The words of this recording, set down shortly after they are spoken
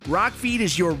Rockfeed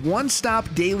is your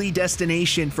one-stop daily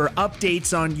destination for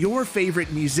updates on your favorite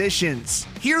musicians.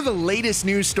 Hear the latest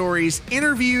news stories,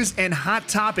 interviews, and hot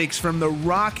topics from the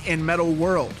rock and metal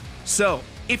world. So,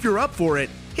 if you're up for it,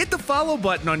 hit the follow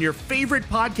button on your favorite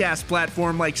podcast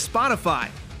platform like Spotify.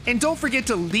 And don't forget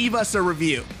to leave us a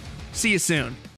review. See you soon.